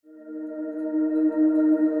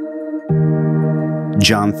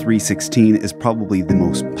John 3:16 is probably the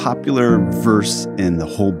most popular verse in the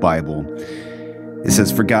whole Bible. It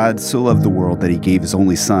says, "For God so loved the world that he gave his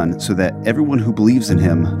only Son, so that everyone who believes in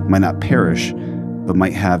him might not perish, but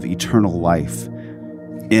might have eternal life."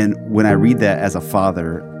 And when I read that as a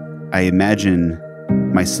father, I imagine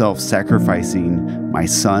myself sacrificing my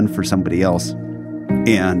son for somebody else,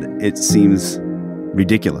 and it seems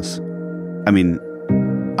ridiculous. I mean,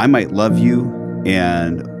 I might love you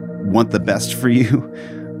and want the best for you,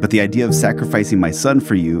 but the idea of sacrificing my son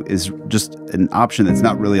for you is just an option that's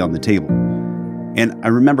not really on the table. And I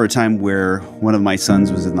remember a time where one of my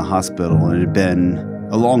sons was in the hospital, and it had been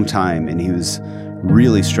a long time, and he was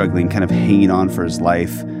really struggling, kind of hanging on for his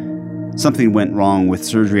life. Something went wrong with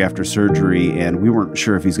surgery after surgery, and we weren't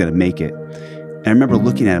sure if he was going to make it. And I remember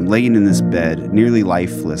looking at him laying in this bed, nearly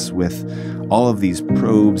lifeless, with all of these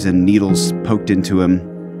probes and needles poked into him,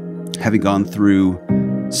 having gone through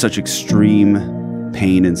such extreme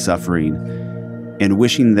pain and suffering, and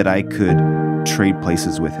wishing that I could trade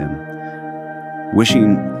places with him.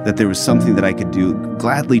 Wishing that there was something that I could do,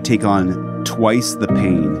 gladly take on twice the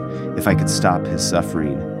pain if I could stop his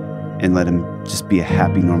suffering and let him just be a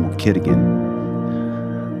happy, normal kid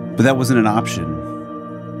again. But that wasn't an option.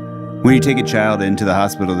 When you take a child into the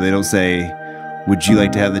hospital, they don't say, "Would you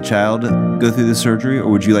like to have the child go through the surgery, or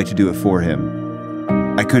would you like to do it for him?"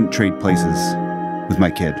 I couldn't trade places with my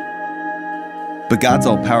kid. But God's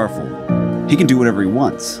all powerful. He can do whatever he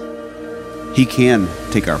wants. He can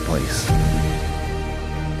take our place.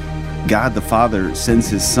 God the Father sends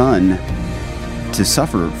his Son to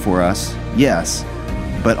suffer for us, yes,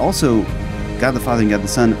 but also God the Father and God the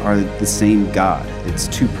Son are the same God. It's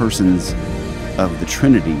two persons of the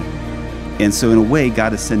Trinity. And so in a way,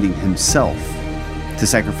 God is sending himself to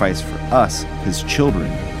sacrifice for us, his children.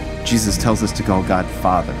 Jesus tells us to call God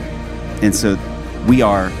Father. And so we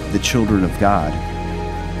are the children of God,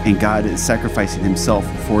 and God is sacrificing himself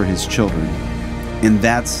for his children. And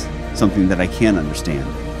that's something that I can't understand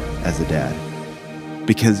as a dad.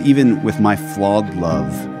 Because even with my flawed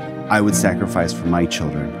love, I would sacrifice for my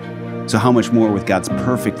children. So how much more with God's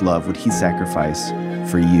perfect love would he sacrifice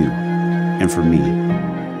for you and for me?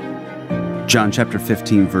 John chapter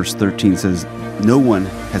 15, verse 13 says, "No one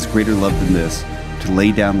has greater love than this, to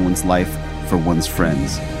lay down one's life for one's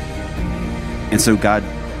friends." And so God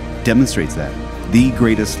demonstrates that, the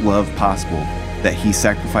greatest love possible, that he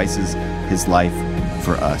sacrifices his life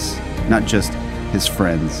for us, not just his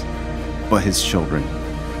friends, but his children.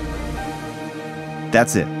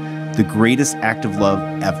 That's it. The greatest act of love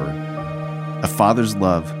ever. A father's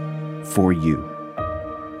love for you.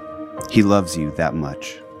 He loves you that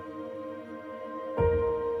much.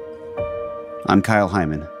 I'm Kyle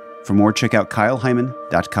Heimann. For more, check out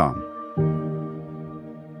kyleheimann.com.